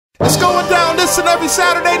It's going down this and every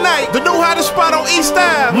Saturday night. The new hottest spot on East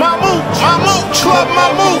Ave. Mamooche. Club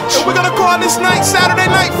Mamooche. And we're gonna call this night Saturday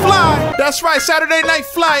Night Fly. That's right, Saturday Night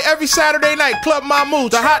Fly. Every Saturday night, Club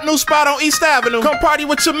Mamooche. The hot new spot on East Avenue. Come party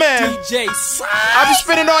with your man. DJ Size. I'll be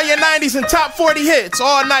spinning all your 90s and top 40 hits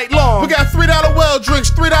all night long. We got $3 well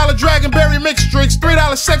drinks, $3 Dragonberry mixed drinks,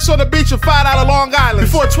 $3 sex on the beach, and $5 Long Island.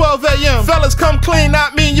 Before 12 a.m. Fellas, come clean,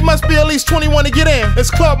 not mean. You must be at least 21 to get in.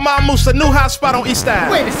 It's Club Mamooche, the new hot spot on East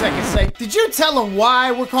Ave. Wait a second, Say. Did you tell them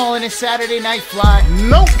why we're calling it Saturday Night Fly?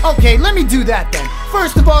 Nope. Okay, let me do that then.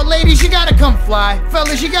 First of all, ladies, you gotta come fly.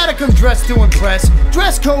 Fellas, you gotta come dressed to impress.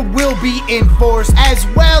 Dress code will be enforced, as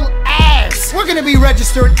well as we're gonna be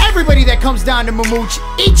registering everybody that comes down to Mamooche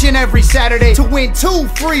each and every Saturday to win 2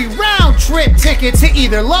 free round-trip tickets to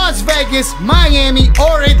either Las Vegas, Miami,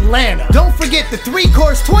 or Atlanta. Don't forget the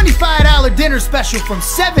 3-course $25 dinner special from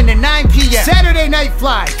 7 to 9 p.m. Saturday Night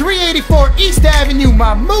Fly, 384 East Avenue,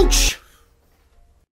 Mamooche.